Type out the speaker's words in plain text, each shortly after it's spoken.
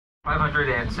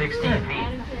516 feet.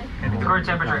 And the current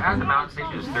temperature at the mountain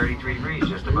station is 33 degrees,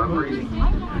 just above freezing.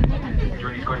 The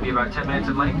journey is going to be about 10 minutes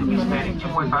in length. We'll be spanning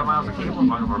 2.5 miles of cable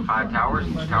among over 5 towers.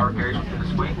 Each tower carries within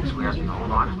a swing, so we ask you to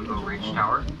hold on as we go over each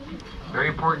tower. Very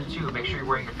important too, make sure you're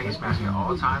wearing your face mask at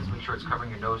all times. Make sure it's covering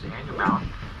your nose and your mouth.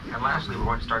 And lastly, we're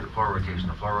going to start the floor rotation.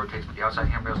 The floor rotates, but the outside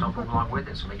handrails don't move along with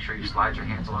it, so make sure you slide your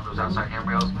hands along those outside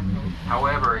handrails.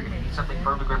 However, if you need something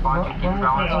firm to grip onto, keep your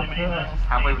balance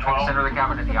halfway between the center of the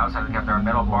cabin and the outside of the cabin. There are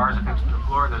metal bars affixed to the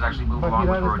floor. Those actually move along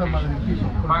with the rotation.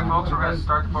 Alright folks, we're going to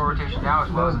start the floor rotation now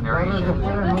as well as the narration.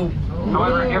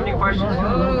 However, if you have any questions,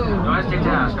 don't hesitate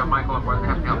to ask. I'm Michael. I'm more than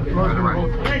happy to help you. Go to the right.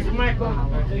 Thanks, Michael.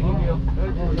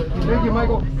 Thank you,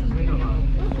 Michael.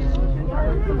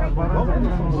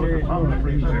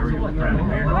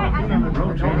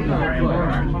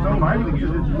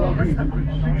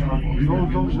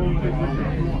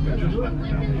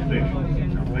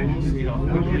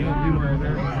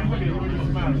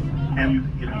 And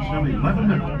in some 11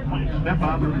 minutes, step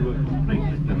out into a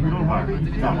completely different environment.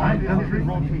 The high country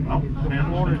up San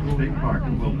State Park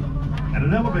in Wilderness at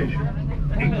an elevation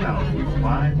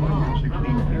 8,516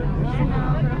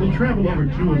 feet. We'll travel over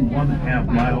 2.5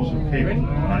 miles of cable.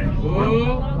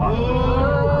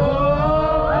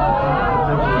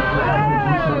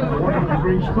 40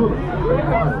 degrees cooler.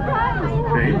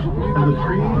 Shades and the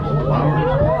trees,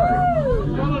 flowers.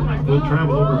 We'll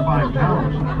travel over 5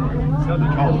 towers. The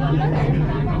tallest,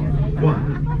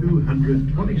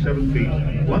 227 feet,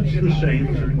 once the same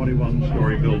as a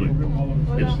 21-story building.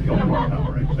 It's the only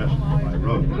tower accessible by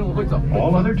road.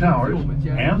 All other towers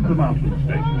and the mountain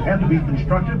station had to be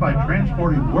constructed by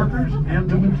transporting workers and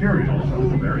the materials to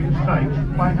the various sites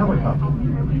by helicopter.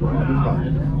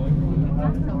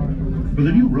 For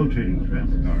the new rotating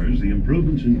tram cars, the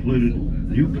improvements included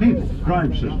new cable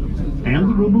drive system and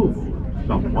the removal of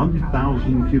some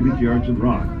 1,000 cubic yards of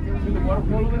rock.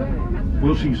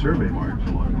 We'll see survey marks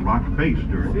along the rock face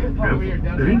during the trip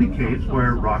that indicates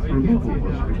where rock removal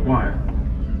was required.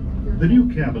 The new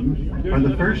cabins are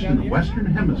the first in the Western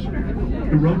Hemisphere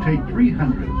to rotate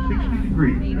 360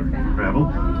 degrees during travel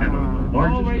and are the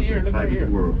largest of their type in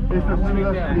the world.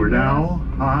 We're now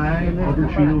high over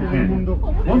Chino Canyon,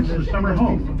 once the summer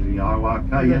home of the Agua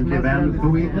Caliente band of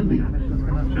Cui Indians.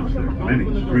 Since there are many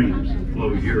streams that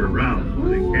flow year-round,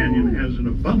 the canyon has an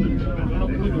abundance of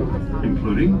vegetation,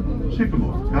 including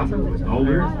sycamore, cottonwood,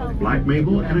 alder, black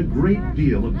maple, and a great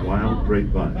deal of wild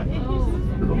grapevine.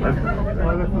 To the left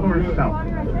or south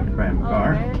of the tram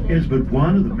car is but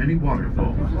one of the many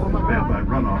waterfalls fed by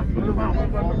runoff from the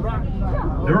mountain.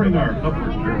 During our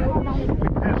upward journey, we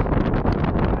passed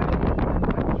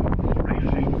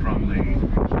ranging from the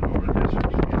Sonora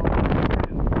Desert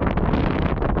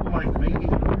like making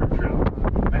a winter trip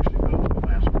from Mexico to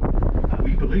Alaska.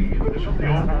 We believe this is the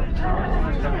only.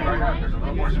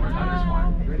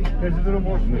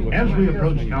 As we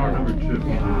approach tower number 2,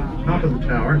 top of the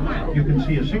tower, you can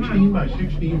see a 16 by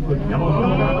 16 foot yellow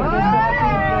building.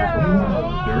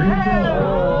 Very interesting.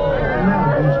 And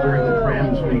that is during the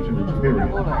tram's maintenance period.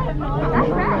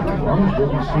 Additional performance will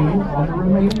be seen on the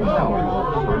remaining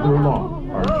towers further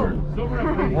along our journey.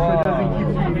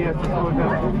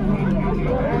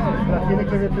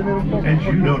 As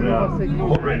you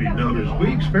already noticed, we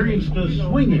experienced a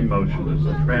swinging motion as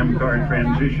the tram car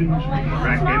transitions from the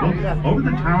track cable over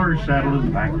the tower saddle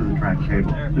and back to the track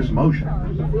cable. This motion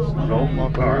is the result of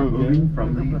the car moving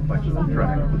from the flexible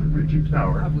track to the rigid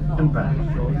tower and back to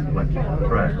the flexible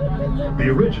track. The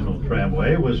original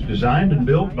tramway was designed and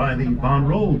built by the Von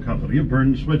Roll Company of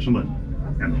Bern, Switzerland,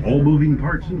 and all moving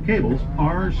parts and cables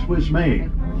are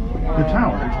Swiss-made. The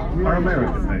towers are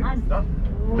American-made.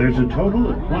 There's a total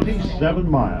of 27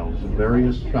 miles of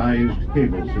various sized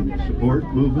cables in support,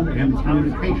 movement, and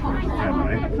communication of the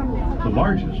tramway. The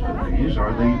largest of these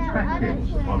are the track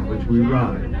cables upon which we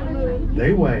ride.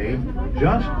 They weigh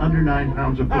just under 9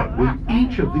 pounds a foot, with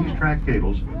each of these track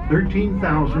cables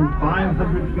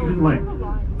 13,500 feet in length,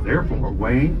 therefore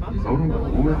weighing a total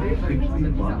of more than 60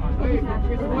 tons.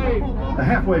 The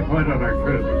halfway point on our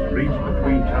trip is reached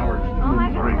between towers 2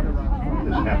 and 3.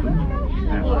 This happens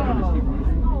after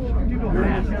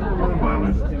while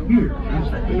it appears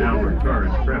that the downward car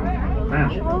is traveling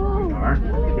faster than the car,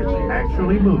 it's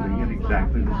actually moving at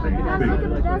exactly the same speed.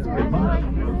 It must,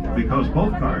 because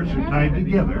both cars are tied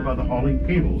together by the hauling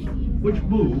cables, which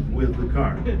move with the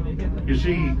car. You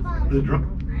see, the drum.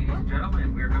 Ladies and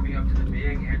gentlemen, we're coming up to the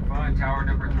big and fun tower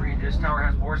number 3. This tower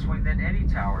has more swing than any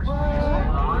tower, so please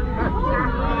hold on.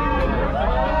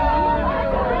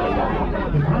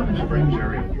 The Palm Springs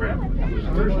area tramway was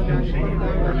first conceived in the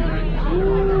early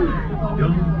 1900s.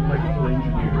 Young electrical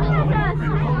engineer Tramway, who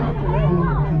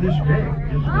to this day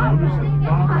is known as the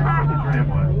father of the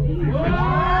tramway.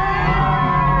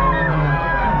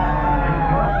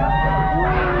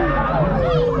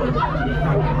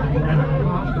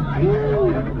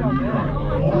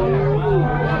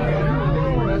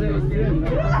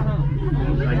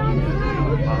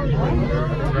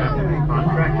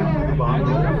 Contracted with the Bond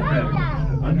to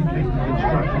undertake the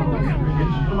construction and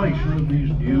installation of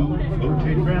these new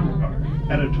rotating tram cars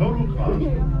at a total cost of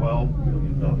 $12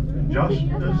 million. Just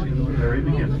as in the very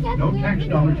beginning, no tax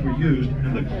dollars were used,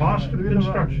 and the cost of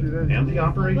construction and the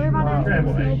operation of the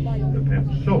tramway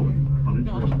depends solely on its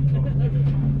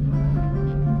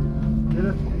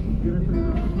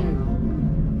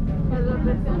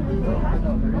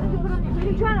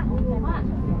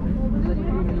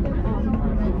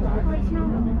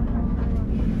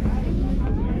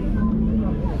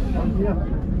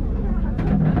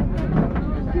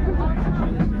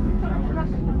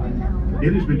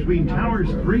It is between towers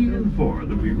 3 and 4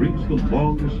 that we reach the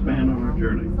longest span on our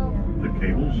journey. The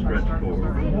cables stretch for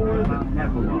more than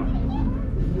half a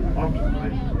mile. Often,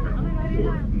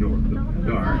 or north of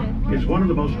Dar, is one of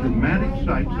the most dramatic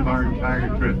sights of our entire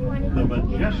trip, the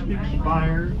majestic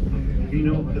spire of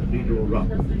Kino Cathedral Rock,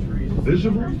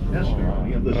 visible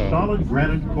testimony of the solid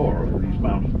granite core of these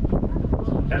mountains.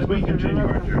 As we continue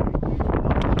our journey,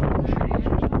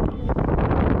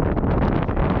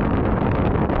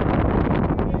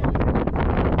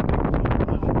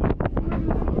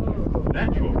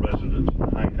 natural residents in the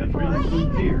high country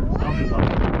include deer, mountain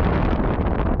lions,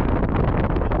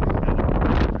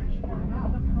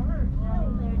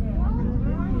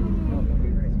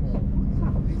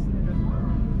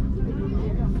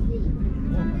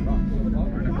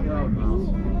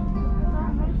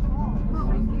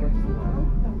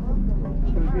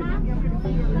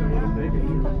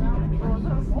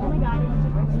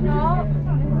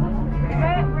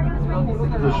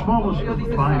 the smallest of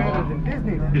the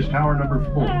 5 is tower number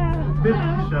 4,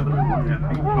 57.5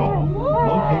 feet tall,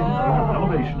 located at an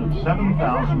elevation of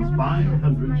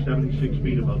 7,576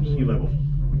 feet above sea level.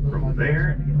 From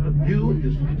there, the view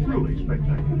is truly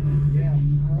spectacular.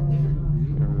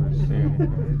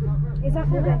 Is that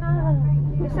moving?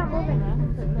 It's not moving.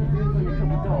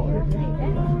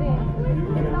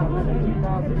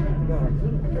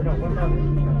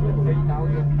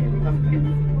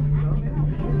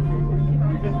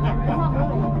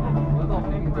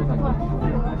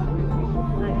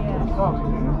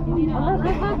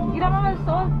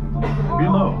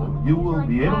 Below, you will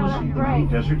be able to see the many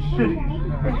desert cities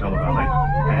of Tell Valley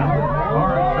and the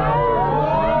far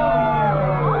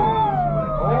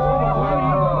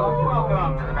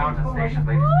Welcome to the mountain station,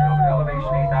 ladies and gentlemen.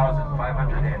 Elevation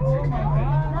 8,560 feet.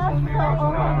 As we approach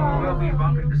the top, we'll be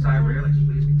bumping the side railings.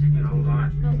 Please continue to hold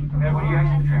on. And when you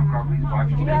exit the tram car, please watch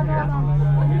your step carefully.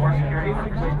 For security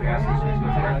purposes, we ask that you go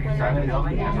directly inside the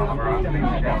building, as all of our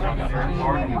observation desks on the third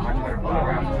floor to get much better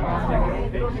photographs of our sector.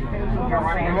 We're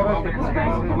running into 12 minutes,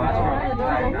 guys. The last running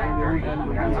tonight at 9:30.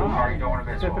 We got some car you don't want to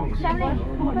miss, folks. Compared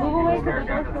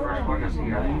down to the first one, you'll see a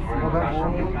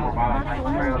mile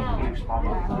trails, huge small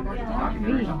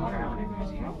documentaries on the Tramway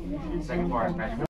Museum. Second floor is Magic